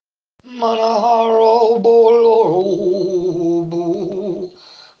Manaharo Bolorobu.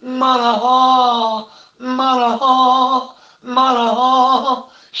 Manaha, Manaha, Manaha.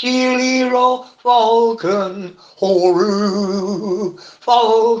 Shiliro Falcon Horu,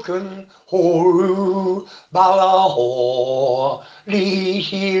 Falcon Horu, Balahor,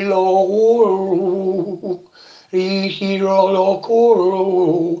 Lishilo. Ishiro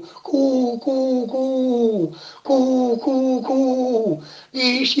koro, ku ku ku, ku ku ku,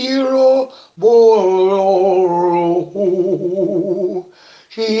 Ishiro boro,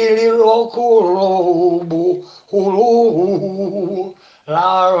 Shiro koro, bo, horo,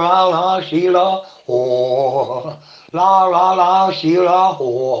 la la la shira ho, la la la shira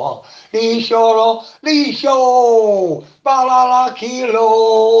ho, lisho, ba la la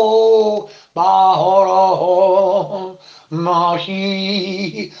kilo. Bahoro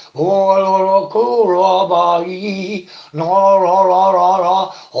Mashi Oloro Kurabai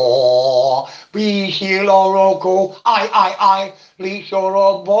Nororara Ho Bishiloroko I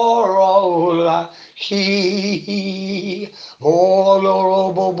Lishoro Borola Shi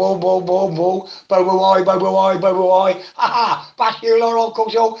Oloro Bo Babuai Ha Bashiloroko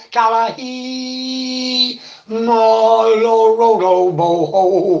So Kalahi Moloro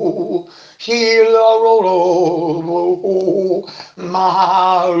Bo Shilororo,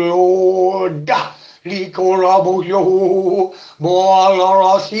 my Lord, Likorabosho,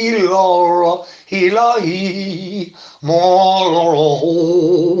 Molara Silora, Hilahi, Moloro,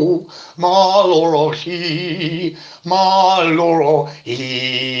 Maloro Si, Maloro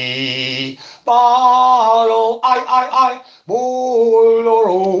Hi, Balo, I,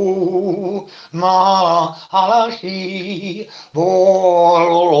 Boloro, Ma Halashi,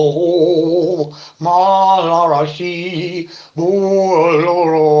 Boloro, Malarashi,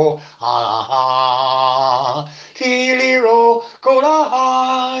 Boloro, Ah, Siliro,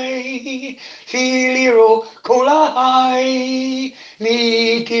 Kolahai, Siliro, Kolahai,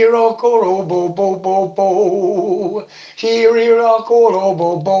 Nikiro, Koro, Bo, Shirira, Koro,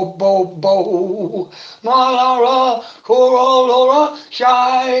 Bo, Malara, Korolora,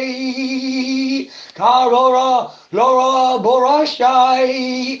 Shai, Karora, Lora, Bora,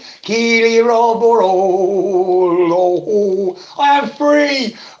 Shai, Kili, Roboro, I am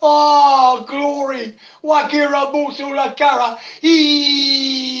free. Oh, glory. Wakira Busula Kara.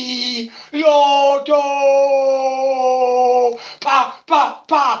 Loto. Pa.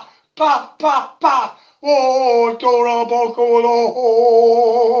 Oh, Tora Bocolo.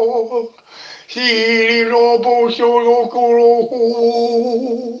 Silo solo colo.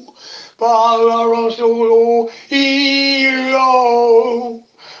 Para solo. Ilo.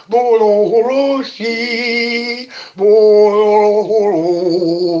 Bolorosi,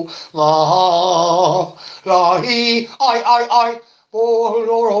 boloro, la I,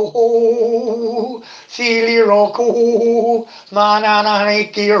 boloro, siliroko,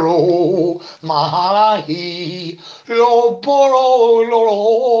 mananakiro, mahalahi, lo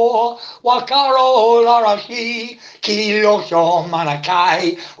loro, wakaro larashi, kilosho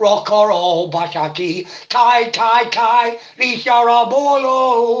manakai, rokoro bashaki, kai,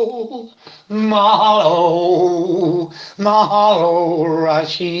 Risharabolo, Mahalo,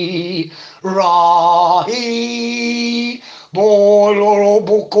 Rashi, Rahi, Boloro,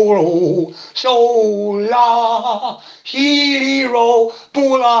 Bokoro, Sola, Shiro,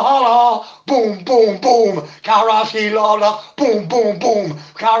 Pulahala, boom, Karashila, boom,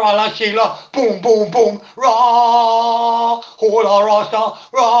 Karalashila, boom, Hola Rasta,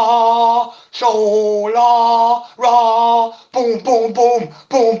 Sola, boom,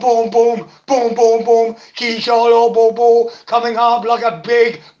 Kisholo Bobo, coming up like a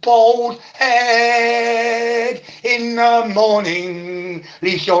big bald head in the morning.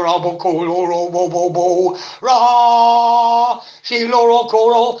 Lishora Bokolo Bobo, Siloro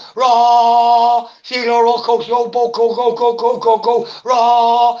Koro, Siloro Koso Boko,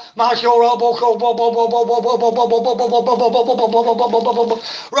 Mashora Boko,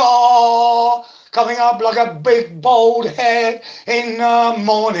 coming up like a big bald head in the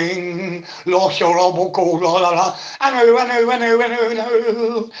morning. Lost your robocall, la. I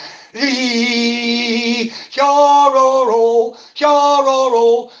know. Lee, sharoro,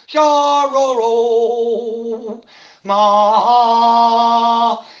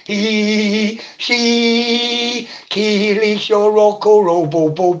 ma, she, kili, shoroko, bo,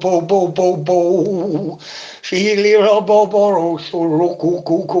 shili, robo, shoroku,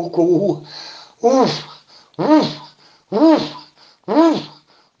 ku. Oof, oof, oof, oof, oof,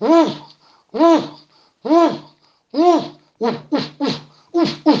 oof, oof, oof, oof.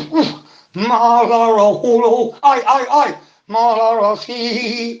 Malara hulo, I, Malara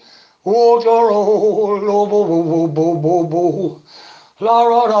si, water roll, bo bo bo bo bo bo, la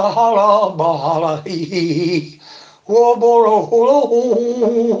ra la ha la ba la hee, wo bo ro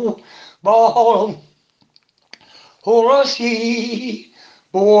ho ba Horasi,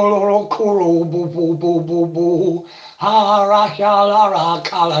 Boloro Koro, Bo Bo Bo Bo Bo, Harashalara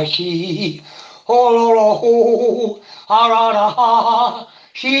Kalashi, Holoro Ho, Harada Ha,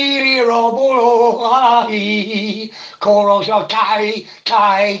 Shiri Robolo Hai, Korosha Kai,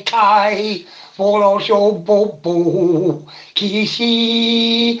 Kai Kai, Folosho Bo Bo,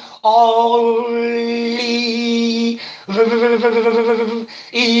 Kishi, Oli,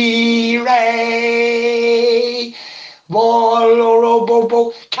 Ire.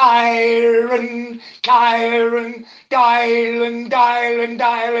 Bolorobobo, Kyron, Kyron, Dylan, Dylan,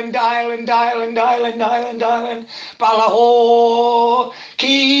 Dylan, Dylan, Dylan, Dylan, Dylan, Dylan, Balaho,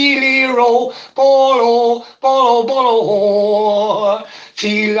 Kiliro, Bolo, Bolo, Bolo,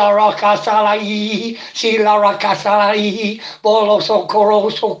 Silara Casalai, Silara Casalai, Bolo Socorro,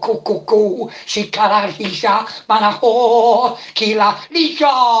 Socucu, Sicarisa, Manaho, Kila,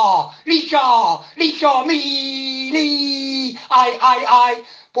 Lisha, Lisha, Lisha, me, I,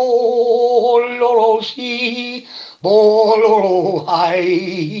 Bolorosi, Boloro,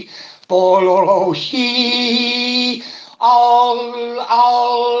 Bolorosi,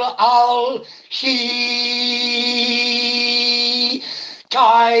 she.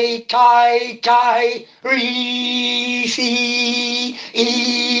 Kai, kai, kai, re, si,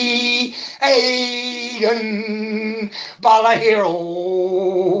 e, Aiden,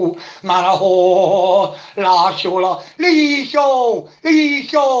 Balahiro, Manaho, La Shula, Lisho,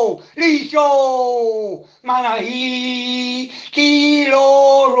 Lisho, Lisho, Manahi,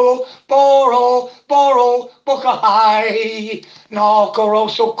 Kiloro, Boro, Boro, Bokahai, Nakoro,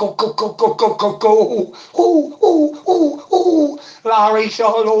 so go, go, go, go, go, go, go, Larry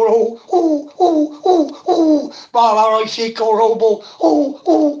Soloro, Balaro Sikorobo,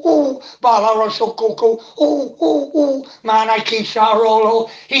 Balaro Sokoko, Manaki Sarolo,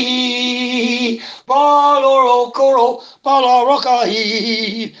 Baloro Koro, Balaroka,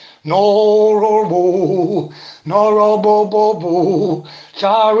 Norobo, Norobo Bobo,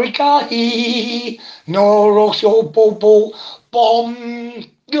 Sarika, Noroso Bobo, Bomb.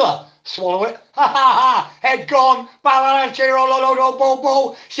 Swallow it. Ha ha ha. Head gone. Balanchero lolo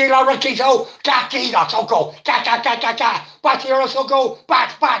bobo. Sila rakito. Kakita soko. Kaka kaka kaka. Batiro soko.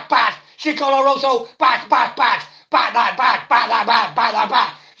 Bat bat bat. Sikolo roso. Bat bat bat. Bat bat bat bat bat bat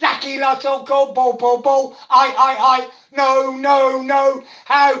bat. Zakila soko bo bo bo. I. No no no.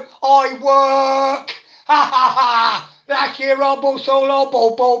 How I work. Ha ha ha. Zakiro solo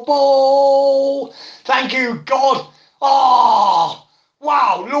bo bo bo. Thank you God. Oh.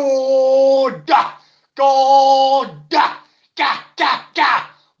 Wow, Lord God, ga, ga, ga,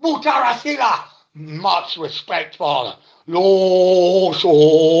 Mutarasila. Much respect, Father. Lo,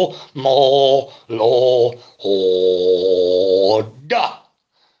 so, mo, lo, ho, da,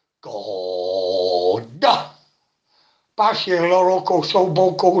 God. Bashiroko, so,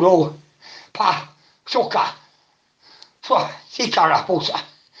 boko, lo, pa, soka, sikara, posa,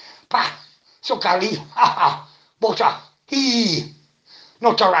 pa, sokali, ha, ha, bosa, he.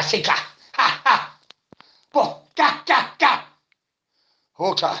 Notarasika. Ha ha. Bo ga.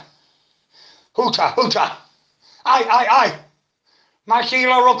 Huta. Huta. I.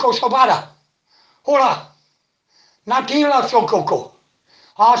 Mashila Roko Sobada. Hola. Natila Sokoko.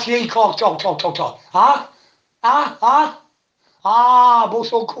 Ashi Kok. Ha.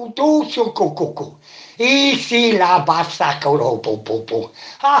 Bosokutu Sokoko. Isi la basakoro bo.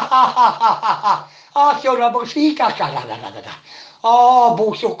 Ha. Ashola bosika la. Ah,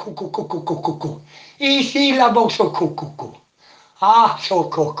 boso cucu. Ici la boso cucu. Ah, so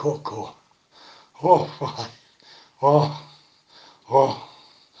cucu. Oh, oh,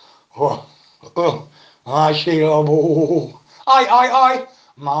 oh, oh. I see a boo. I.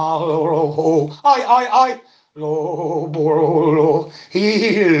 Maloro. I. Lo, borolo.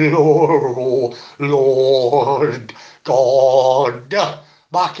 Hiloro. Lord God.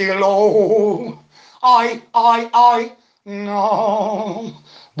 Bakilo. I. No,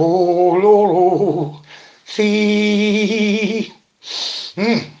 boloro, see.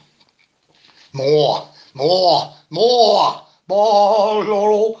 More,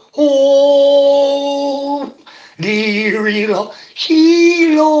 boloro, oh, dirilo,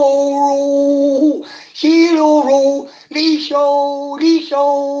 shiloro, lisho,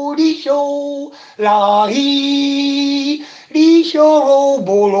 lahi. Lisho, ro.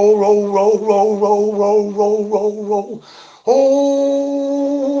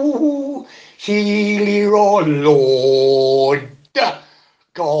 Oh, Silly Lord God.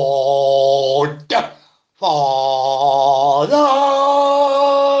 Father,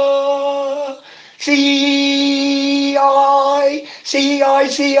 C-I,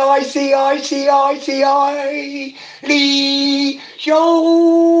 Li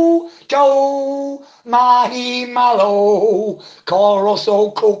Shou Do Mahi Malo,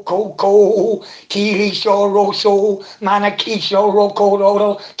 Koroso Koko, Kili Shoroso, Manaki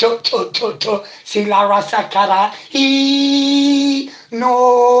Shoroko, Silara Sakara, Hi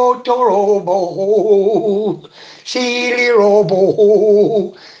no Torobo, Sili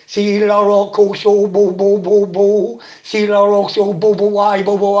Robo. Si la rocco so bo bo bo bo. Si la rock so bo bo I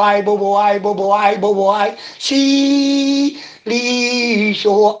bo bo I bo bo I bo bo I bo bo I. Si li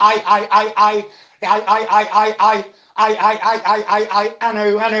so I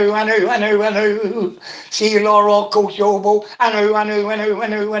know. See la rocco show, I know.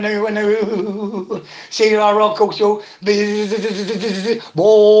 See la rocco show,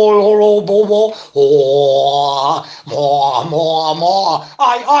 ball, more.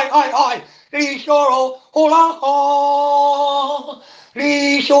 I. Li shoro, hola, ha.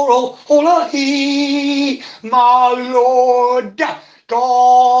 Li shoro, hola, he. My Lord,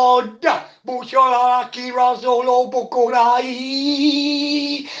 God. Bushola kira solo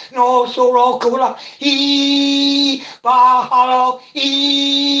bokorai no soro kora bahalo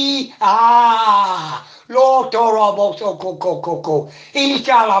Lotoro boso koko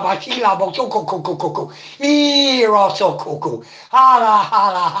Ishala bachila boso koko Miro so koko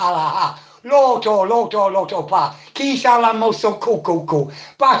hala Loto pa Kishala moso koko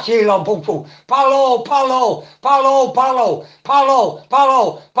Bachila bopo Palo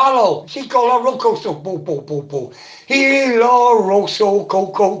Sikola roko so bo Hilo roso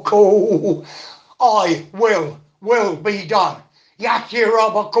koko I will be done Yachira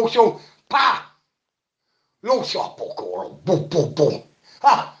bakoso pa Losa Bokoro, boom.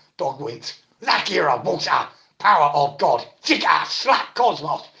 Ha! Dog wins. Lakira Bosa, power of God. Chika, slap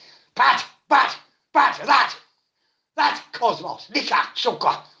Cosmos. Bat, that Cosmos. Nika,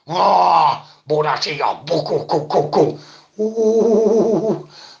 Soka. Ah, Bodatia, Boko, Koko. Ooh,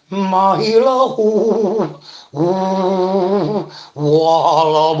 Mahila,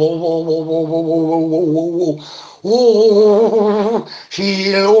 Walla,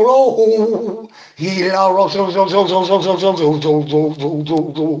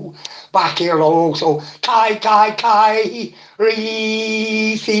 Back here, so Kai,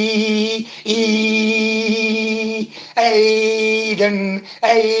 Re, Si, E, Aiden,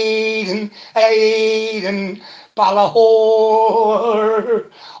 Balahor,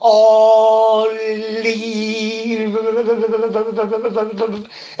 Olive,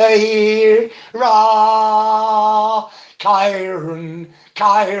 Ra, Kyron,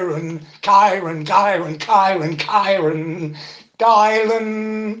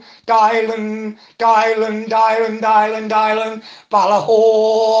 Dylan,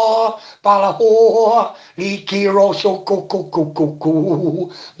 Balahor, Likiro Shoko,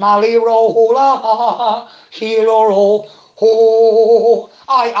 Maliro Hola, Shiloro, Ho,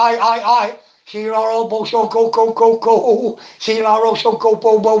 I. Shilaro Bosho Coco, Shilaro Shoko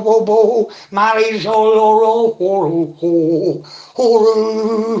Bo, Mari Soloro,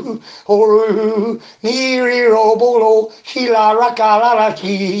 Horu, Niri Robolo, Shilara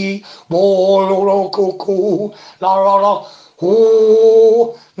Kalaraki, Boloro Coco, La,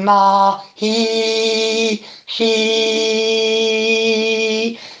 Ho, Na, She,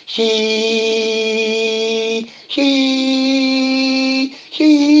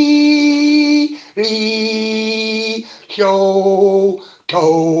 Ri, Sho,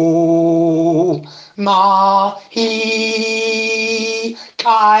 To, Ma, Hi,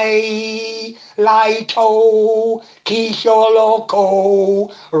 Kai, Lai, To, Kisholoko,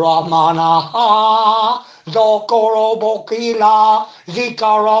 Ramana, Zokoro, Bokila,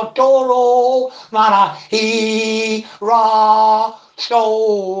 Zikara, Toro, Mana, Hi, Ra,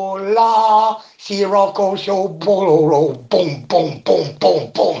 Sola, Sirocco, so boloro, boom,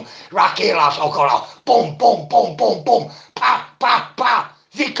 Rakela, Sokola, boom, pa,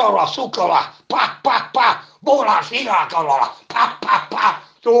 Zikara, Sukara, pa, Bola, Sira, Kalola, pa,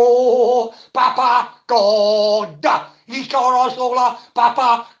 so, Papa, God, Likara, Sola,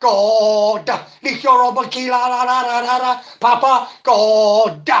 Papa, God, Likara, Bakila, Papa,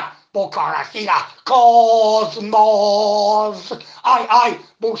 God, Bocarasila, Cosmos, I,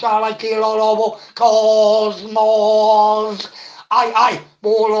 Busala Kilolobo, Cosmos, I,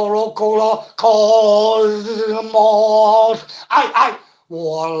 Boloro Cola, Cosmos, I,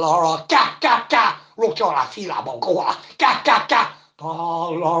 Wallara, Ka, Rochola Sila Bocola, Ka,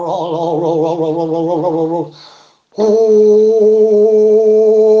 Oh,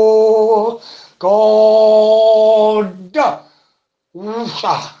 God.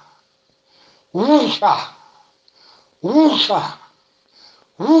 Usa, usa, usa,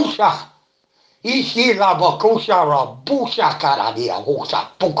 usa. Isi la bakusa ra busa karadia usa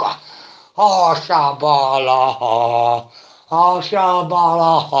puka. Ashabalaha,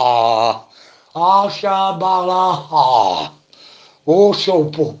 Ashabalaha, Ashabalaha. Oh, so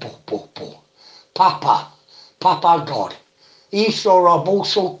po po po po. Papa, Papa God.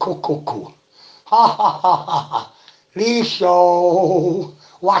 Isoraboso kukuku. Ha ha ha ha ha. Liso.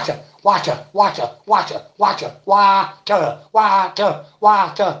 Water, water, water, water, water, water, water,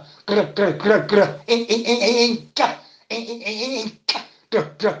 water. Grr, grr, grr, grr. In, grr,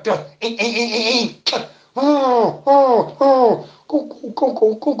 grr, grr. Oh, oh, oh. Cuckoo,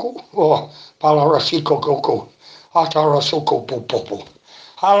 cuckoo, cuckoo. Oh, palarasico, cuckoo. Hatarasoko, popo.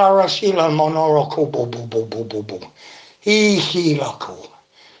 Halarasila monoroko, bo, bo, bo, bo, bo, bo. Ihilako.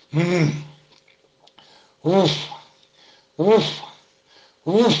 Oof, oof,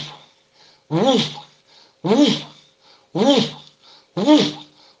 oof, oof, oof, oof, oof,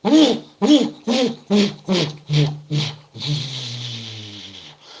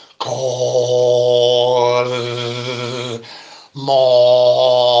 call more.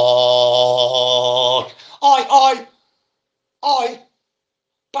 I,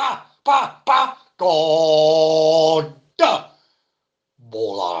 pa, God.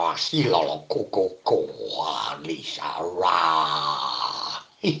 Bola sila lo koko lisa ra.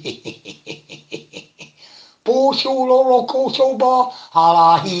 Poso lo koso ba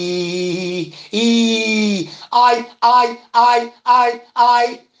halahi. I,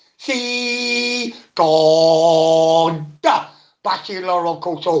 see God. Basila lo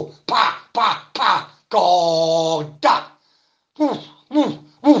koso pa, God. Woof, woof,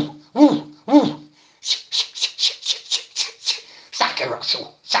 woof, woof, woof.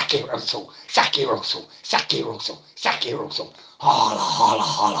 Sakiroso, Sakiroso, Sakiroso, Sakiroso, Sakiroso. Hala, hala,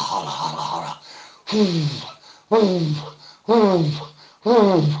 hala, hala, hala, hala. Woof, woof, woof,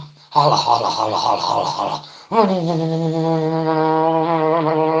 woof. Hala, hala, hala, hala, hala, hala.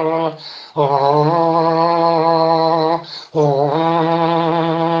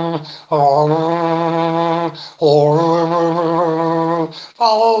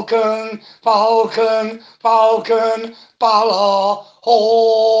 Falcon, falcon, falcon, bala,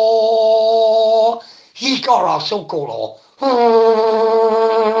 ho. Hikara sokoro.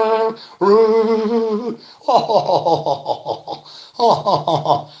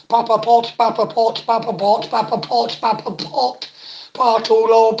 Papa pot, papa pot, papa pot, papa pot, papa pot.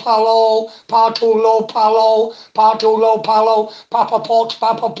 Patulo palo, patulo palo, patulo palo, papa pot,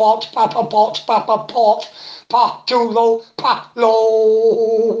 papa pot, papa pot, papa pot, patulo palo.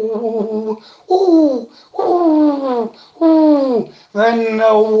 Ooh, ooh, ooh. Then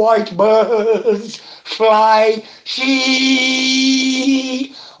the white birds fly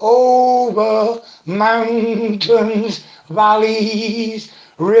see over mountains, valleys,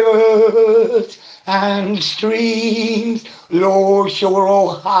 rivers and streams, low shore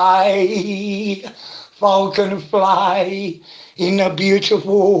or high. Falcon fly in a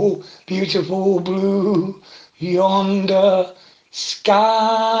beautiful, beautiful blue yonder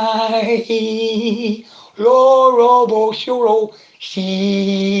sky. Robo shoro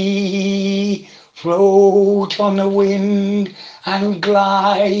sea, float on the wind and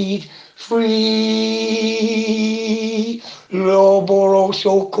glide free.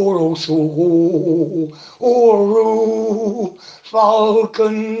 Loboroso coroso, oru,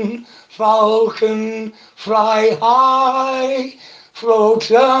 falcon, falcon, fly high,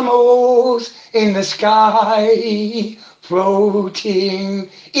 float almost in the sky, floating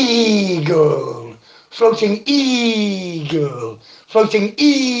eagle, floating eagle, floating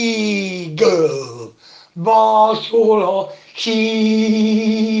eagle, basolo she,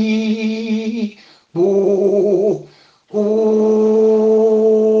 bo. Ooh,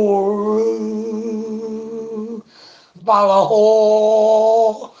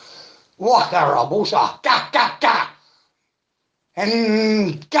 Balaho, Wakarabusa, ka,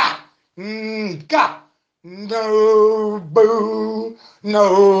 and ka, no boo,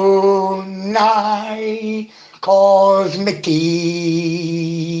 no nigh, Mickey,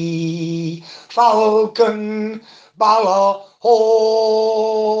 Falcon, Balaho,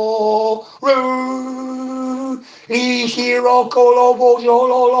 Roo. Ishiro Kolobo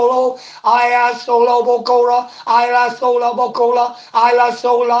Jololo, Aya Solo Bocora, Ila Sola Bocola, Ila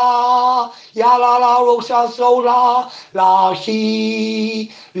Sola, Yala La Rosa Sola, La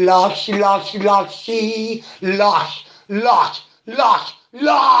Shi, Lush, Lush, Lushy, Lush, Lush, Lush,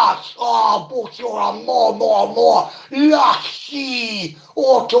 Lush, oh, Bochora, more, Lushy,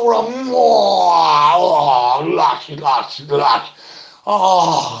 Otora, more, oh, Lush,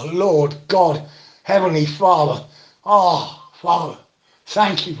 Ah, Lord God, Heavenly Father. Ah, Father,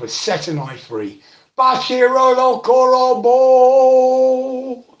 thank you for setting I free. Bashirolo Korobo.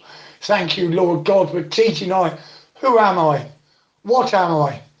 Thank you, Lord God, for teaching I who am I? What am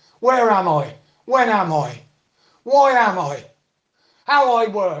I? Where am I? When am I? Why am I? How I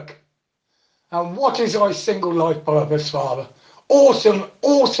work? And what is thy single life purpose, Father? Awesome,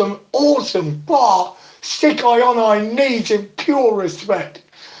 awesome, awesome. Bar, stick I on thy knees in pure respect.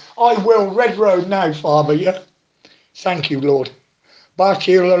 I will Red Road now, Father, yeah? Thank you, Lord.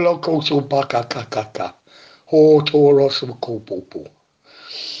 Bakira lokoso bakakakaka. Ho toroso kopopo.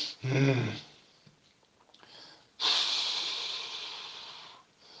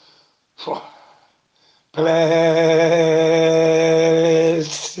 Bless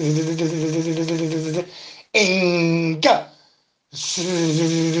Inga.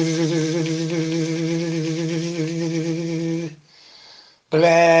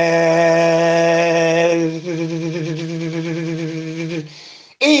 Bless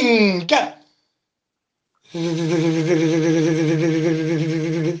Inga.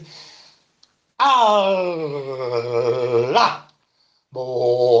 Allah.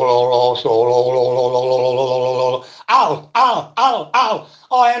 Ow, ow, ow, ow.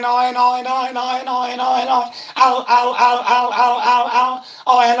 I, ow, ow, ow, ow, ow, ow, ow.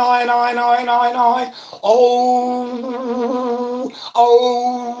 I. Oh,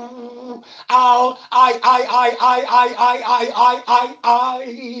 oh. Ow, I.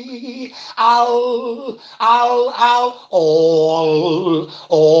 Ow, ow, ow.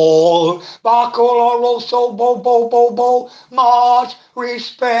 All. Bacoloroso, bo. Much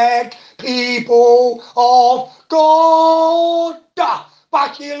respect, people of God.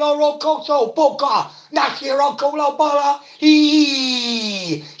 Bakiloro koso boka, Nashiro kolo bala,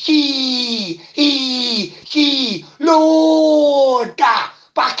 Lord.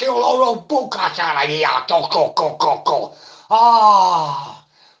 Bakiloro boka charaia, toko. Ah,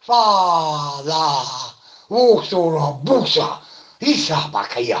 Father, Wosora busa, Isa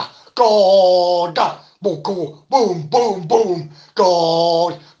bakaya, God. Boko, boom,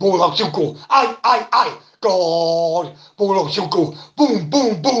 God, Bolo Shuko, I, God, Bolo Shuko, boom,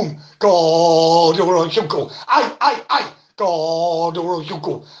 God, Bolo Shuko, I, God, Bolo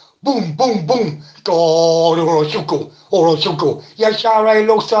Shuko, boom, God, Bolo Shuko, Yashare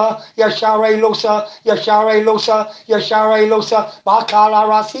Losa, Bakala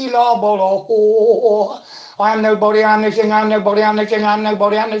Rasila Bolo. I am nobody, I'm nothing, I'm nobody, I'm nothing, I'm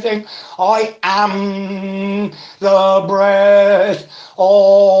nobody, I'm nothing. I am the breath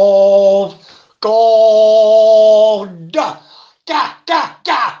of God.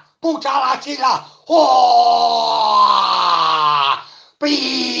 Putalatila. Oh,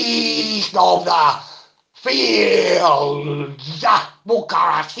 beast of the fields.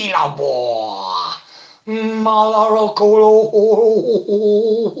 Bukarasila boy. Malaro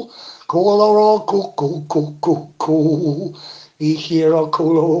Koloro kuku. Ishiro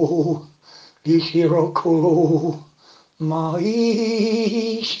kolo.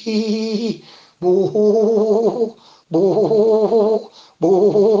 Maishi. Bo. Bo. Bo.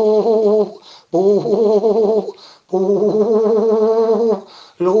 Bo. Bo.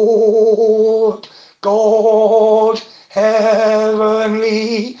 Lord God,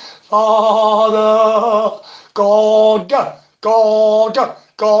 Heavenly Father, God, ga,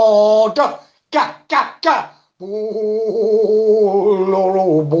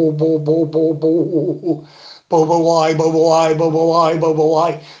 bo,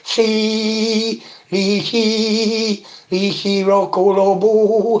 si,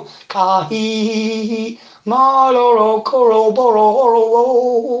 rokolobu, kahi, maloro,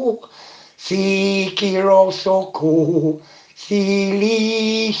 koroboro, si, kirosoku,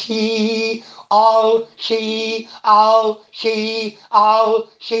 si, all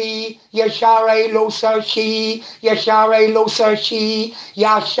she, Yashare losa she, Yashare losa she,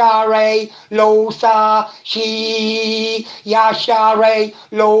 Yashare losa she, Yashare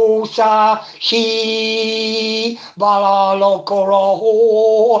losa she, Bala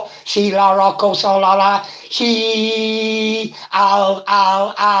lokoro, she la rocco solala, she, ow,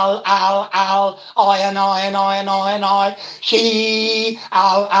 I, she,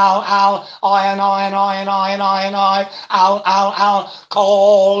 ow, I, ow,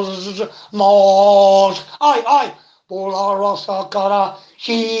 cosmos, I, Bola Rosa Cara,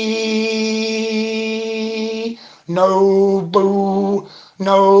 she, no boo,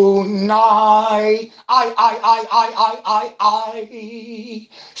 no nigh, I,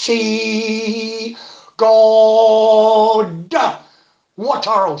 see, God,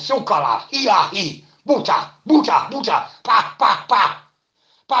 Wataro Sukala, Hiahi, Bucha, bucha, bucha, pa, pa, pa,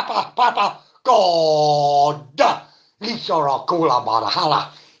 pa, pa, pa, pa, God, Lisora Kula Barahala,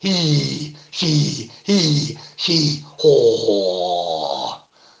 he, ho.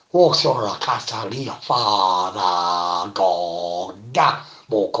 Osora Catalia, Father God,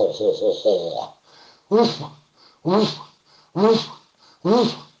 Boko ho ho ho. Woof, woof, woof,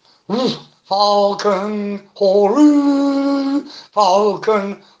 woof, woof. Falcon, hooroo,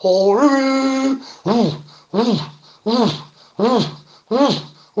 falcon, hooroo, woof, woof, woof, woof, woof,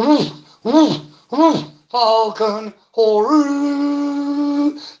 woof, woof, woof. Falcon,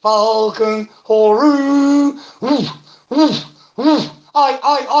 hooroo, falcon, hooroo, woof, woof, woof. I.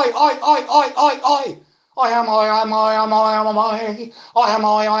 I am I am I am I am I. I am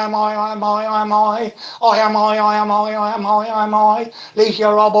I am I am I am I. I am I am I am I am I.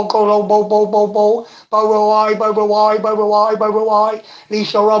 Lisa Rubble Colo Bo Bo Bo Bo. Bo I Bo I Bo I Bo I.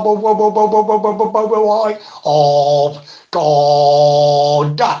 Lisa Rubble Bo Bo Bo Bo Bo Bo Bo Bo I. Of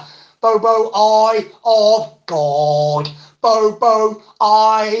God. Bobo I of God. Bobo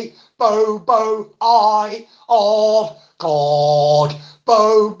I. Bobo I of God.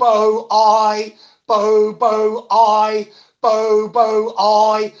 Bobo I. Bobo I. Bobo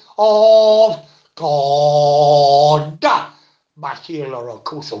I of God. Mahila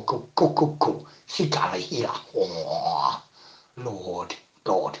kuso kuku sikala hila. Lord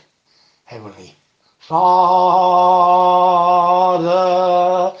God, Heavenly Father,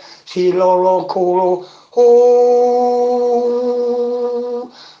 silolo kolo, oh,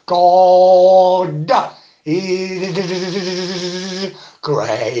 God is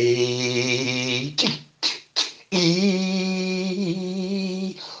great.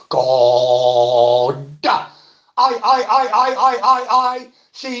 God, I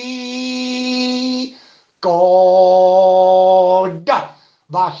see God.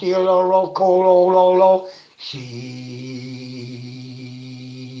 Vacilo cololo, see.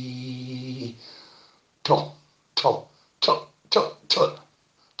 To, to, to, to, to,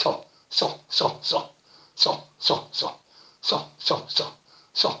 to, so, so, so, so, so, so, so, so,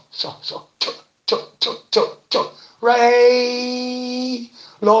 so, so, so, so, to, Ray,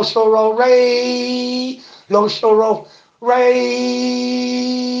 lo soro, Ray, lo soro,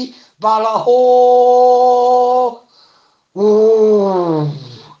 Ray, Valaho, ooh,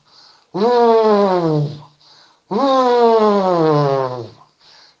 ooh, ooh.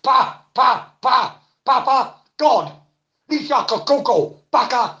 Papa, God. Lishaka Coco,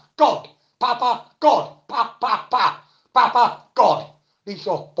 Baka, God. Papa, God. Papa, God.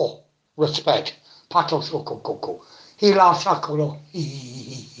 Lishopo, respect. Pato Soko Coco. Hila Sakolo.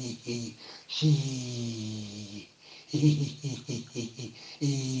 He.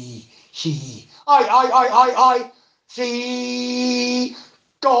 She. I. See.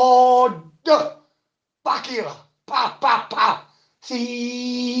 God. Bakira. Pa.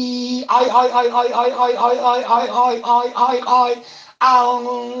 See,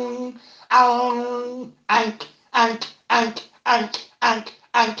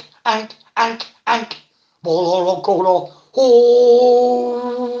 ank, bololo colo, oh,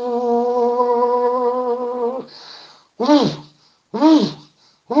 woof, woof,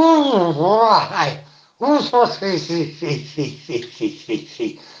 woof, right, woof,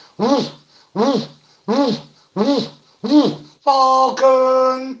 see, woof, woof, woof, woof, woof.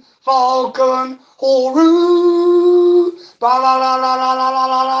 Falcon, hooroo, ba la la la la la la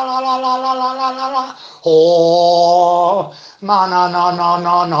la la la la la la la la la, ho, na,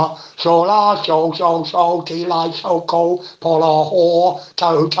 so, ti lai so ko, pola ho,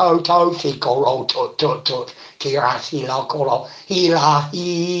 to, si koro, tut, kira si la koro, hila,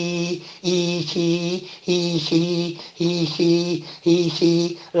 he,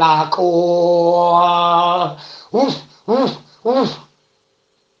 la ko, woof, woof, woof,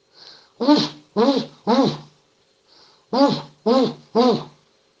 woof, woof, woof, woof, woof, woof,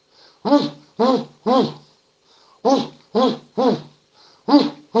 woof, woof, woof, woof, woof, woof,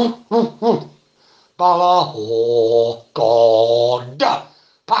 woof, woof, woof, woof. Bala ho, God.